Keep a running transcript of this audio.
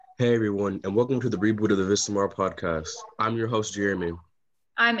Hey everyone, and welcome to the reboot of the Vistamar podcast. I'm your host, Jeremy.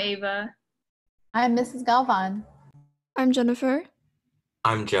 I'm Ava. I'm Mrs. Galvan. I'm Jennifer.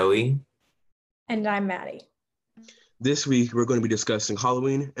 I'm Joey. And I'm Maddie. This week, we're going to be discussing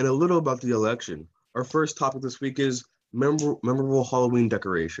Halloween and a little about the election. Our first topic this week is memorable Halloween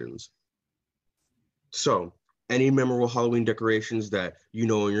decorations. So, any memorable Halloween decorations that you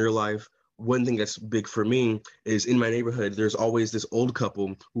know in your life? One thing that's big for me is in my neighborhood, there's always this old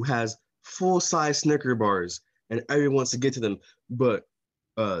couple who has full-size Snicker bars, and everyone wants to get to them. But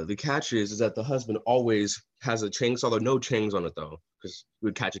the catch is that the husband always has a chainsaw. There are no chains on it, though, because we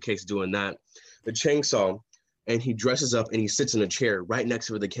would catch a case doing that. The chainsaw, and he dresses up and he sits in a chair right next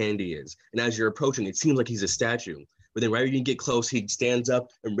to where the candy is. And as you're approaching, it seems like he's a statue. But then right when you get close, he stands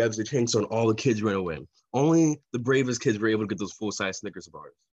up and revs the chainsaw, and all the kids run away. Only the bravest kids were able to get those full-size Snickers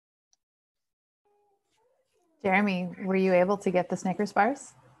bars. Jeremy, were you able to get the Snickers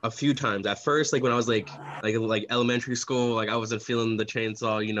bars? A few times. At first, like when I was like elementary school, like I wasn't feeling the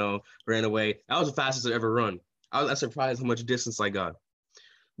chainsaw, ran away. That was the fastest I ever run. I was surprised how much distance I got.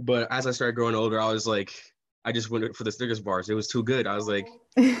 But as I started growing older, I was like, I just went for the Snickers bars. It was too good. I was like,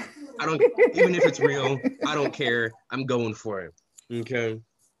 I don't, even if it's real, I don't care. I'm going for it. Okay.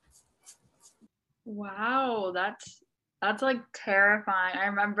 Wow, that's like terrifying. I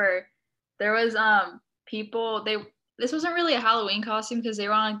remember there was people this wasn't really a Halloween costume because they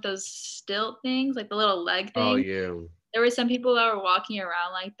were on like those stilt things, like the little leg thing. Oh yeah. There were some people that were walking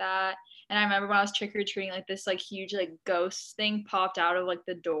around like that. And I remember when I was trick-or-treating, like this like huge like ghost thing popped out of like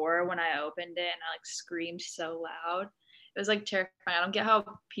the door when I opened it, and I like screamed so loud. It was like terrifying. I don't get how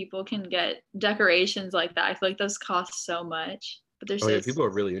people can get decorations like that. I feel like those cost so much. But there's People are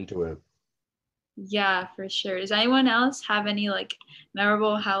really into it. Yeah, for sure. Does anyone else have any like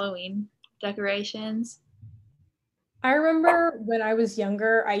memorable Halloween decorations? I remember when I was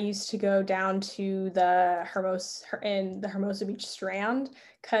younger, I used to go down to the Hermosa Beach Strand,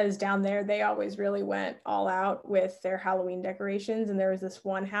 because down there they always really went all out with their Halloween decorations. And there was this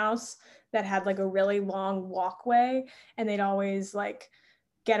one house that had like a really long walkway, and they'd always like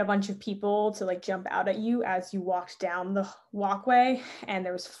get a bunch of people to like jump out at you as you walked down the walkway, and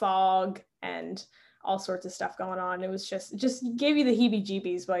there was fog and all sorts of stuff going on. It was just gave you the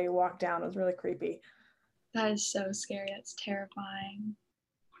heebie-jeebies while you walked down. It was really creepy. That is so scary. That's terrifying.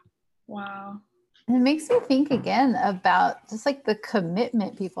 Wow. And it makes me think again about just like the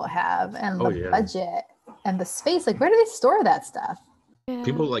commitment people have and the budget and the space. Like, where do they store that stuff? Yeah.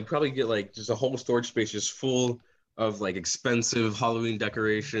 People like probably get like just a whole storage space just full of like expensive Halloween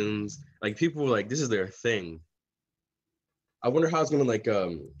decorations. Like people were like, this is their thing. I wonder how it's gonna like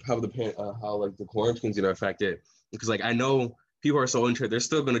how the quarantine's gonna affect it, because like I know people are so into it. They're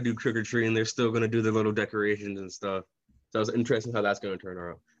still gonna do trick or treating. They're still gonna do their little decorations and stuff. So it's interesting how that's gonna turn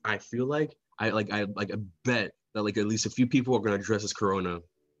out. I feel like I bet that like at least a few people are gonna dress as Corona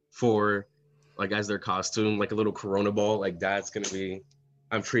for like as their costume, like a little Corona ball. Like that's gonna be.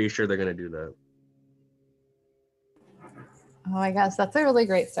 I'm pretty sure they're gonna do that. Oh my gosh, that's a really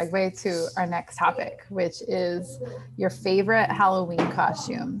great segue to our next topic, which is your favorite Halloween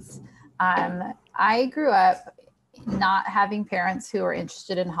costumes. I grew up not having parents who are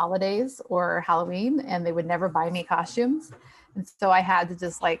interested in holidays or Halloween, and they would never buy me costumes. And so I had to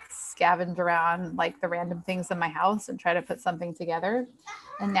just like scavenge around like the random things in my house and try to put something together.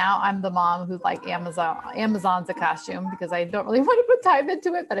 And now I'm the mom who like Amazon's a costume, because I don't really want to put time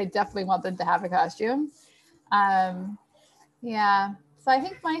into it, but I definitely want them to have a costume. Yeah. So I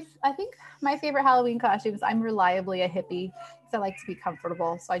think my favorite Halloween costumes, I'm reliably a hippie because I like to be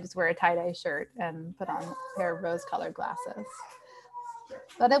comfortable. So I just wear a tie-dye shirt and put on a pair of rose-colored glasses.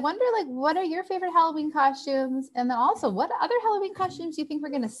 But I wonder, like, what are your favorite Halloween costumes? And then also, what other Halloween costumes do you think we're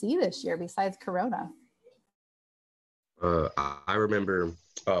going to see this year besides Corona? I remember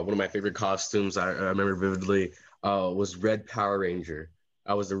one of my favorite costumes I remember vividly was Red Power Ranger.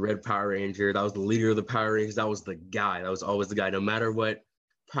 I was the Red Power Ranger. That was the leader of the Power Rangers. That was the guy. That was always the guy, no matter what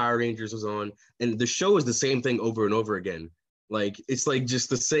Power Rangers was on. And the show is the same thing over and over again. Like, it's like just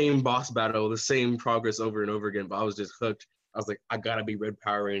the same boss battle, the same progress over and over again. But I was just hooked. I was like, I gotta be Red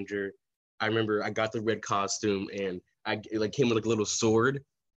Power Ranger. I remember I got the red costume, and it like came with like a little sword.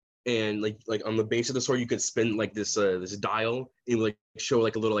 And like on the base of the sword, you could spin like this dial, and it would like show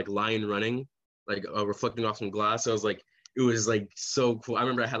like a little like lion running, like reflecting off some glass. So I was like, it was like so cool. I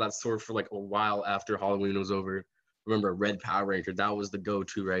remember I had that sword for like a while after Halloween was over. I remember Red Power Ranger. That was the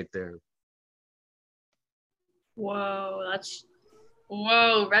go-to right there. Whoa,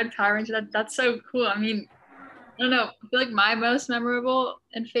 Red Power Ranger. That's so cool. I mean, I don't know. I feel like my most memorable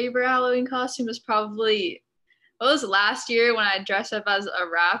and favorite Halloween costume is probably It was last year when I dressed up as a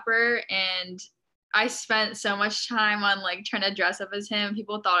rapper, and I spent so much time on like trying to dress up as him.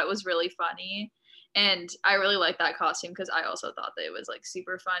 People thought it was really funny, and I really liked that costume because I also thought that it was like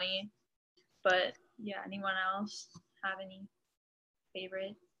super funny. But yeah, anyone else have any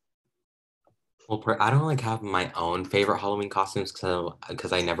favorite? Well, I don't like have my own favorite Halloween costumes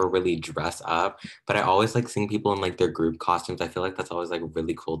because I never really dress up, but I always like seeing people in like their group costumes. I feel like that's always like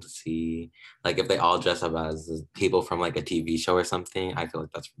really cool to see. Like if they all dress up as people from like a TV show or something, I feel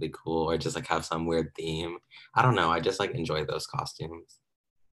like that's really cool. Or just like have some weird theme. I don't know. I just like enjoy those costumes.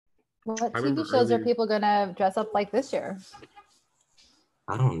 What TV shows are people gonna dress up like this year?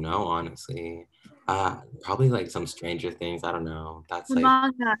 I don't know, honestly. Probably like some Stranger Things. I don't know. That's like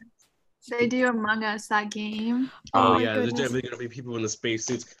Among Us. They do Among Us, that game. Oh my yeah, there's goodness. definitely gonna be people in the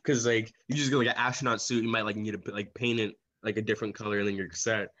spacesuits because like you just get like an astronaut suit, you might like need to like paint it like a different color and then you're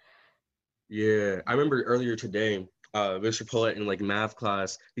set. Yeah, I remember earlier today, Mr. Paulette in like math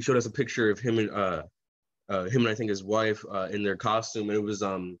class, he showed us a picture of him and I think his wife in their costume, and it was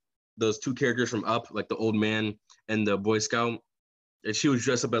those two characters from Up, like the old man and the Boy Scout. And she was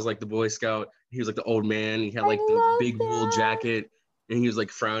dressed up as like the Boy Scout. He was like the old man. He had like the big wool jacket, and he was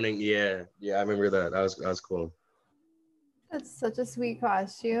like frowning. Yeah, I remember that. That was cool. That's such a sweet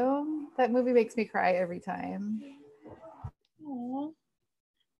costume. That movie makes me cry every time. Aww.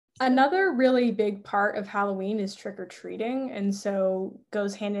 Another really big part of Halloween is trick-or-treating, and so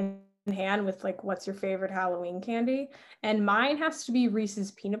goes hand in hand with like what's your favorite Halloween candy. And mine has to be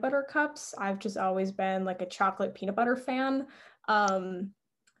Reese's peanut butter cups. I've just always been like a chocolate peanut butter fan.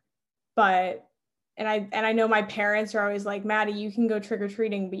 But I know my parents are always like, Maddie, you can go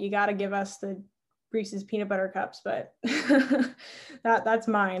trick-or-treating, but you got to give us the Reese's peanut butter cups. But that's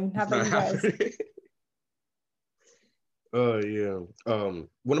mine. How about you guys? Oh yeah.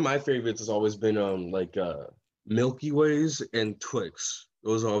 One of my favorites has always been like Milky Ways and Twix.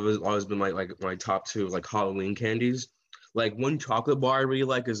 Those have always been like my top two like Halloween candies. Like one chocolate bar I really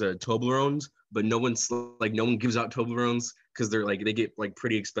like is a Toblerones, but no one gives out Toblerones because they get like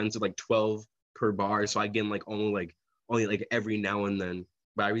pretty expensive, like 12 per bar. So I get them like only like every now and then.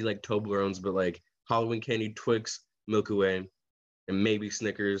 But I really like Toblerones, but like Halloween candy, Twix, Milky Way, and maybe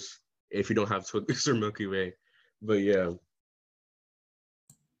Snickers if you don't have Twix or Milky Way. But yeah.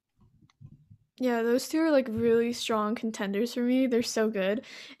 Yeah, those two are like really strong contenders for me. They're so good.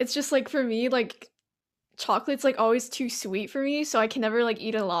 It's just like for me, like chocolate's like always too sweet for me, so I can never like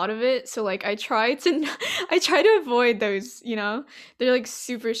eat a lot of it. So like I try to I try to avoid those, you know. They're like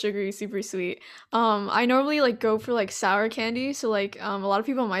super sugary, super sweet. I normally like go for like sour candy. So like a lot of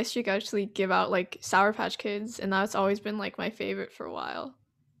people on my street actually give out like Sour Patch Kids, and that's always been like my favorite for a while.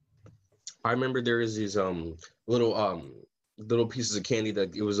 I remember there is these little pieces of candy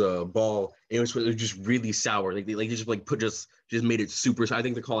that it was a ball and it was just really sour. Like they just like just made it super. I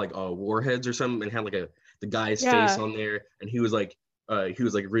think they're called like warheads or something, and had like the guy's face on there, and he was like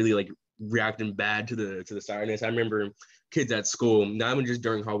really like reacting bad to the sourness. I remember kids at school, not even just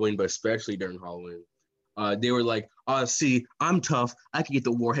during Halloween, but especially during Halloween. They were like, see, I'm tough. I can get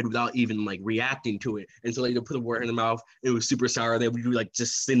the warhead without even like reacting to it. And so like, they put the warhead in the mouth. It was super sour. They would be like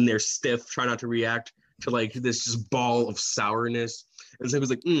just sitting there stiff, try not to react to like this just ball of sourness. And so it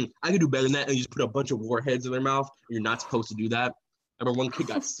was like, I could do better than that. And you just put a bunch of warheads in their mouth. You're not supposed to do that. I remember one kid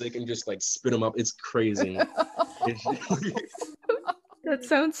got sick and just like spit them up. It's crazy. That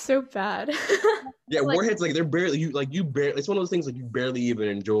sounds so bad. Yeah, warheads like they're barely it's one of those things like you barely even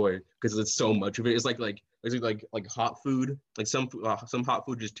enjoy because it's so much of it. It's like hot food. Like some hot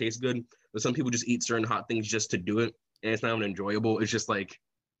food just tastes good, but some people just eat certain hot things just to do it, and it's not even enjoyable. It's just like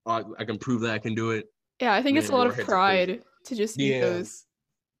I can prove that I can do it. Yeah, I think it's a lot of pride to just eat those.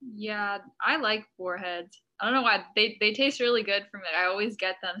 Yeah, I like warheads. I don't know why they taste really good for me. I always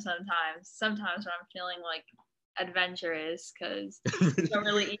get them sometimes when I'm feeling like adventurous because I don't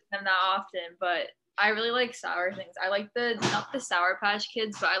really eat them that often. But I really like sour things. I like not the Sour Patch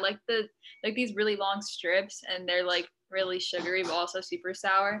Kids, but I like these really long strips, and they're like really sugary but also super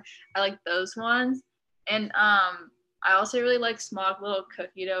sour. I like those ones. And I also really like Smog Little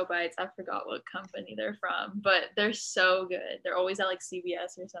Cookie Dough Bites. I forgot what company they're from, but they're so good. They're always at like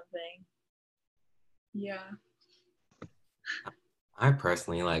CVS or something. Yeah. I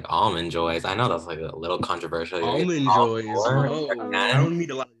personally like Almond Joys. I know that's like a little controversial. Almond Joys. I don't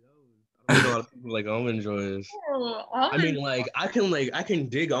meet a lot of those. I don't meet a lot of people like Almond Joys. I mean, like I can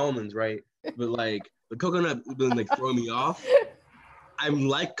dig almonds, right? But like the coconut been like throwing me off. I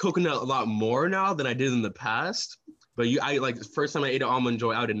like coconut a lot more now than I did in the past. But I like the first time I ate an Almond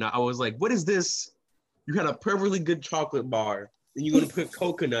Joy, I was like, what is this? You had a perfectly good chocolate bar, and you're gonna put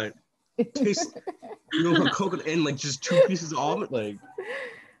coconut. You know, put coconut and like just 2 pieces of almond, like.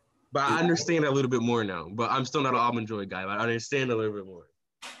 But I understand a little bit more now. But I'm still not an Almond Joy guy. But I understand a little bit more.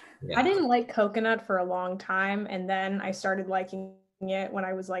 Yeah. I didn't like coconut for a long time, and then I started liking it when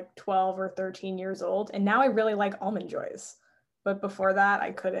I was like 12 or 13 years old, and now I really like Almond Joys. But before that,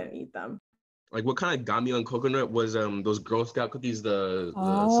 I couldn't eat them. Like what kind of got me on coconut was those Girl Scout cookies, the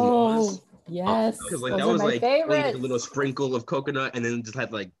Oh, Samoas. yes. Because like Those that are was my like only like a favorites. little sprinkle of coconut and then just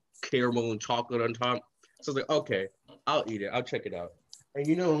had like caramel and chocolate on top. So I was like, okay, I'll eat it. I'll check it out. And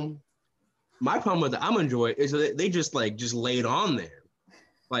you know, my problem with the Almond Joy is that they just lay it on there.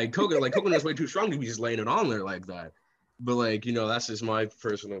 Like coconut's way too strong to be just laying it on there like that. But like, you know, that's just my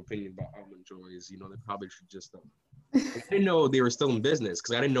personal opinion about Almond Joys. You know, they probably should just I didn't know they were still in business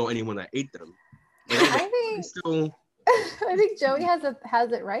because I didn't know anyone that ate them. Like, I was like, I still think Joey has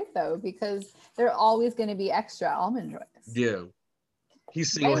it right though, because they're always going to be extra Almond Joys. yeah.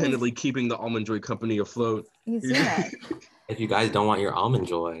 He's single-handedly keeping the Almond Joy company afloat. He's doing it. If you guys don't want your Almond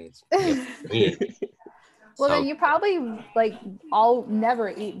Joys, me. Well, So- then you probably like all never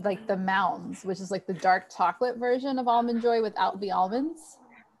eat like the Mounds, which is like the dark chocolate version of Almond Joy without the almonds.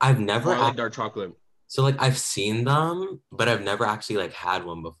 I've never I like dark chocolate. so like I've seen them, but I've never actually like had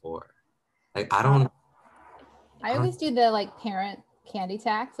one before. Like I don't. I always do the like parent candy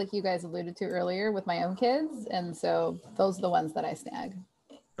tax, like you guys alluded to earlier, with my own kids, and so those are the ones that I snag.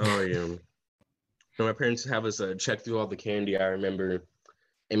 Oh yeah. So my parents have us check through all the candy. I remember,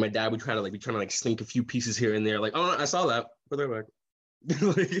 and my dad would try to sneak a few pieces here and there. Like, oh, I saw that. Put that back.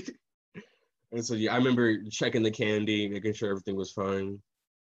 Like, and so yeah, I remember checking the candy, making sure everything was fine.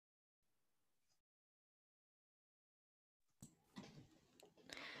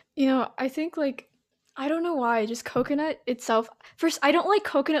 You know, I think like I don't know why, just coconut itself. First, I don't like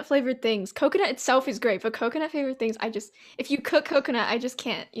coconut flavored things. Coconut itself is great, but coconut flavored things, if you cook coconut, I just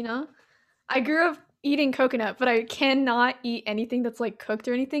can't, you know? I grew up eating coconut, but I cannot eat anything that's like cooked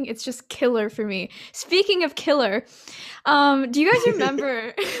or anything. It's just killer for me. Speaking of killer, do you guys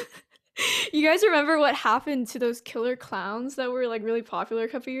remember you guys remember what happened to those killer clowns that were like really popular a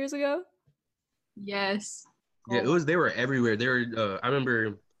couple years ago? Yes. Yeah, they were everywhere. They were. I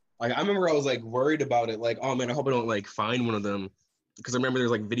remember I was like worried about it. Like, oh man, I hope I don't like find one of them, because I remember there's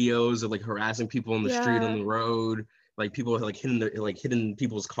like videos of like harassing people on the street on Yeah. the road, like people like hitting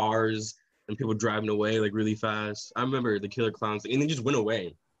people's cars and people driving away like really fast. I remember the killer clowns, and they just went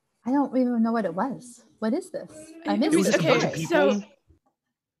away. I don't even know what it was. What is this? I It missed It was just a Okay, bunch of it. people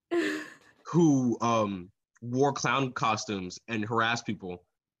so who wore clown costumes and harassed people.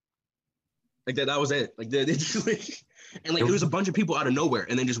 Like that was it. Like they just like, and like it was a bunch of people out of nowhere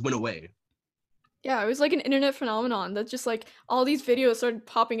and then just went away. yeah, it was like an internet phenomenon that just like all these videos started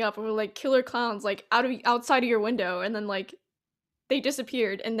popping up of like killer clowns like outside of your window, and then like they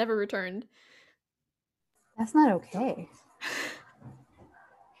disappeared and never returned. That's not okay.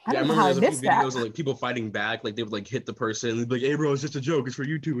 I Yeah, I don't know remember how I there's a few missed that. videos of like people fighting back. Like they would like hit the person and they'd be like, "Hey bro, it's just a joke. It's for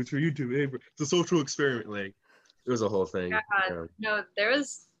YouTube. It's for YouTube. Hey, bro. It's a social experiment." Like it was a whole thing. God. Yeah. No, there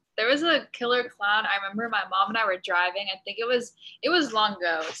was a killer clown. I remember my mom and I were driving. I think it was long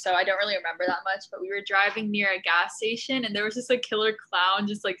ago, so I don't really remember that much, but we were driving near a gas station and there was just a killer clown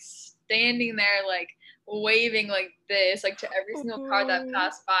just like standing there like waving like this, like to every single car that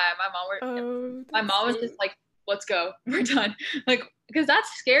passed by. My mom was just like, let's go, we're done. Like, because that's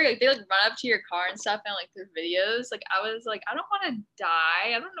scary. Like they like run up to your car and stuff, and like their videos. Like I was like, I don't want to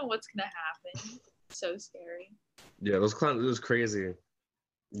die. I don't know what's gonna happen. So scary. Yeah, those clowns. It was crazy.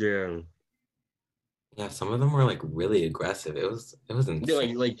 Yeah. Yeah, some of them were like really aggressive. It was insane.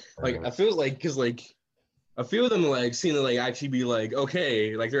 Yeah, like I feel like because like a few of them like seem to like actually be like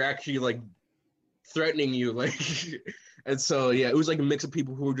okay, like they're actually like threatening you, like. And so yeah, it was like a mix of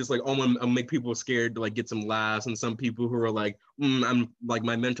people who were just like, oh, I'll make people scared to like get some laughs, and some people who were like, I'm like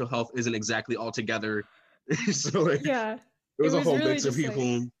my mental health isn't exactly all together. So like, Yeah, it was a whole really mix of just, like,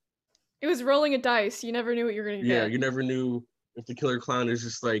 people. it was rolling a dice. You never knew what you were gonna Yeah, get. you never knew if the killer clown is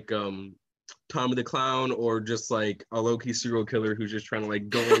just like Tommy the Clown or just like a low-key serial killer who's just trying to like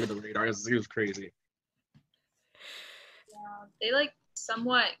go under the radar. It was crazy. Yeah, they like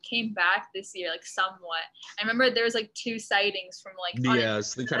somewhat came back this year, like somewhat. I remember there was like 2 sightings from like on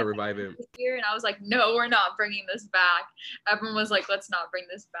Yes, they try to revive it. this year, and I was like, no, we're not bringing this back. Everyone was like, let's not bring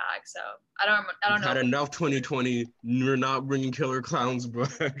this back. So I don't Had know. enough 2020. We're not bringing killer clowns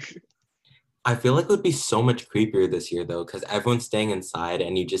back. I feel like it would be so much creepier this year though, because everyone's staying inside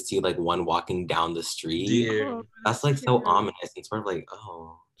and you just see like one walking down the street. Yeah. Oh, That's like so true. ominous and sort of like,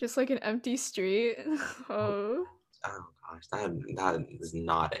 oh Just like an empty street. Oh. gosh, that is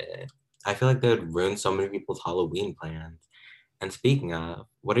not it. I feel like that would ruin so many people's Halloween plans. And speaking of,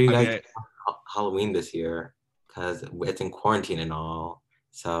 what are you guys Okay. Halloween this year because it's in quarantine and all.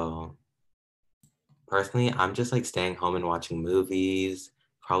 So personally, I'm just like staying home and watching movies,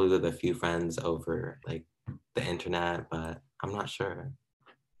 probably with a few friends over like the internet, but I'm not sure.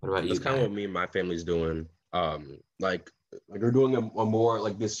 What about you That's kind of guys? what me and my family's doing. Like we're doing a more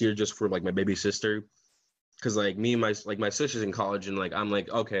like this year just for like my baby sister, because like me and my sister's in college, and like I'm like,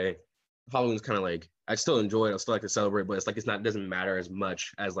 okay, Halloween's kind of like I still enjoy it, I still like to celebrate, but it's like it doesn't matter as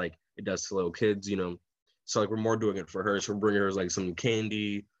much as like it does to little kids, you know. So like we're more doing it for her. So we're bringing her like some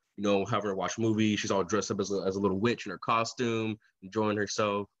candy, you know, having her watch movies. She's all dressed up as a little witch in her costume, enjoying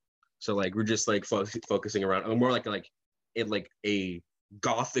herself. So like we're just like focusing around more like it like a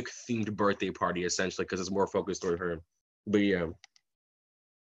gothic themed birthday party essentially, because it's more focused on her. But yeah.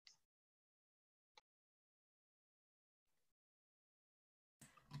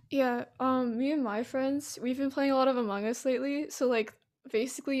 Yeah, me and my friends, we've been playing a lot of Among Us lately. So like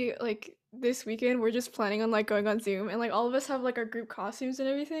basically like this weekend we're just planning on like going on Zoom and like all of us have like our group costumes and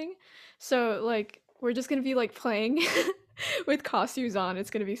everything. So like we're just gonna be like playing with costumes on. It's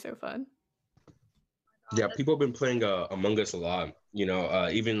gonna be so fun. Yeah, people have been playing Among Us a lot. You know,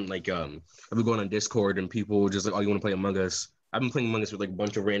 even like I've been going on Discord and people just like, oh, you want to play Among Us? I've been playing Among Us with like a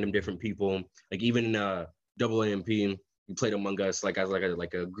bunch of random different people. Like even in double AMP, we played Among Us like as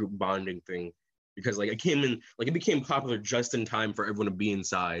like a group bonding thing, because like it became popular just in time for everyone to be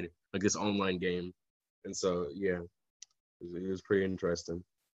inside like this online game, and so yeah, it was pretty interesting.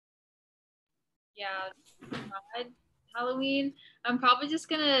 Yeah, Halloween. I'm probably just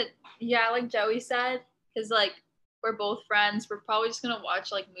gonna, yeah, like Joey said, because like we're both friends. We're probably just gonna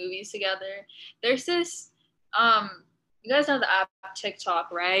watch like movies together. There's this, you guys know the app TikTok,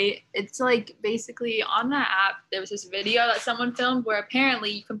 right? It's like basically on that app, there was this video that someone filmed where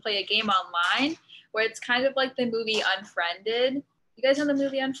apparently you can play a game online where it's kind of like the movie Unfriended. You guys know the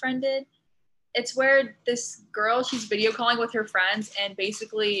movie Unfriended? It's where this girl, she's video calling with her friends, and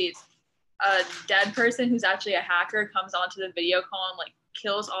basically a dead person who's actually a hacker comes onto the video call and like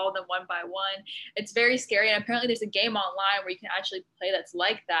kills all of them one by one. It's very scary, and apparently there's a game online where you can actually play that's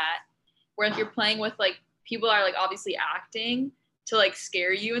like that, where if you're playing with like people are like obviously acting to like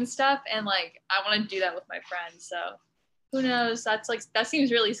scare you and stuff, and like I want to do that with my friends. So who knows? That's like that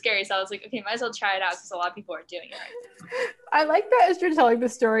seems really scary. So I was like, okay, might as well try it out because a lot of people are doing it right I like that as you're telling the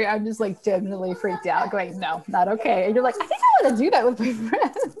story, I'm just like genuinely freaked out, going, no, not okay. And you're like, I think I want to do that with my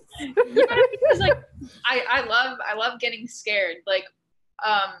friends. Yeah, because like I love getting scared. Like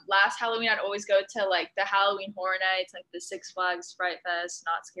last Halloween I'd always go to like the Halloween Horror Nights, like the Six Flags Fright Fest,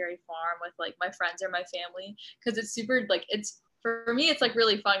 Not Scary Farm with like my friends or my family, because it's super like it's for me it's like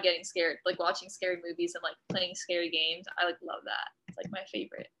really fun getting scared, like watching scary movies and like playing scary games. I like love that. It's like my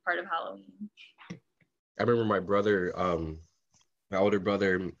favorite part of Halloween. I remember my older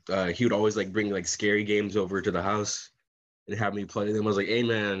brother, he would always like bring like scary games over to the house and have me play them. I was like, hey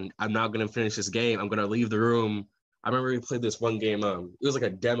man, I'm not gonna finish this game. I'm gonna leave the room. I remember we played this one game. It was like a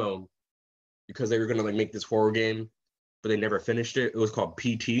demo because they were gonna like make this horror game, but they never finished it. It was called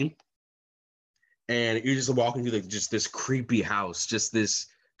PT, and you're just walking through like just this creepy house, just the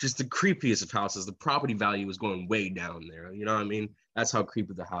creepiest of houses. The property value was going way down there. You know what I mean? That's how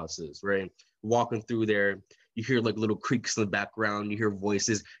creepy the house is, right? Walking through there, you hear like little creaks in the background. You hear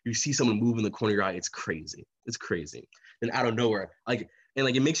voices. You see someone move in the corner of your eye. It's crazy. It's crazy. And out of nowhere, like, and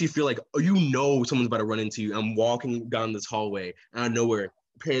like it makes you feel like, oh, you know, someone's about to run into you. I'm walking down this hallway, and out of nowhere,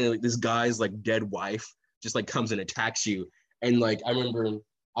 apparently like, this guy's like dead wife just like comes and attacks you. And like I remember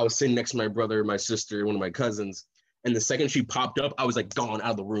I was sitting next to my brother, my sister, one of my cousins, and the second she popped up, I was like gone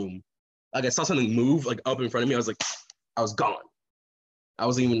out of the room. Like I saw something move like up in front of me. I was gone. I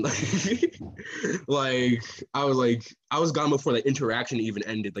was even like I was gone before the interaction even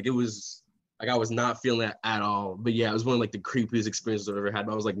ended. Like it was like I was not feeling that at all. But yeah, it was one of like the creepiest experiences I've ever had.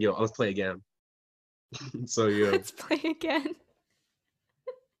 But I was like, yo, let's play again. So yeah, Let's play again.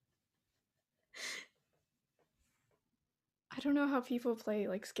 I don't know how people play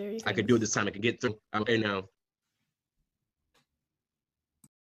like scary things. I could do it this time. I could get through. I'm okay now.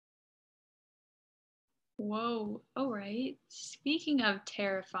 Whoa. All right. Speaking of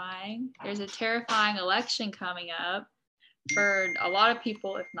terrifying, there's a terrifying election coming up for a lot of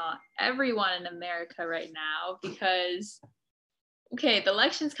people, if not everyone in America right now, because, okay, the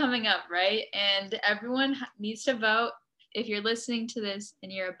election's coming up, right? And everyone needs to vote. If you're listening to this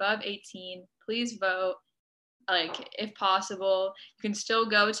and you're above 18, please vote. Like, if possible, you can still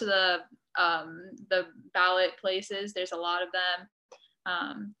go to the ballot places. There's a lot of them.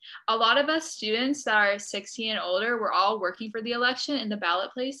 A lot of us students that are 16 and older, we're all working for the election in the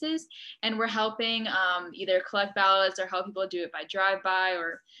ballot places, and we're helping either collect ballots or help people do it by drive-by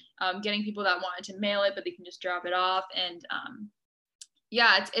or getting people that wanted to mail it, but they can just drop it off. And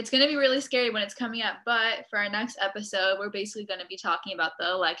yeah, it's going to be really scary when it's coming up. But for our next episode, we're basically going to be talking about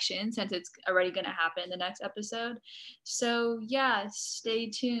the election, since it's already going to happen in the next episode. So yeah, stay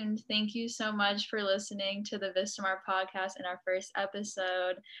tuned. Thank you so much for listening to the Vistamar podcast in our first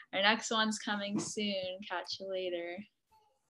episode. Our next one's coming soon. Catch you later.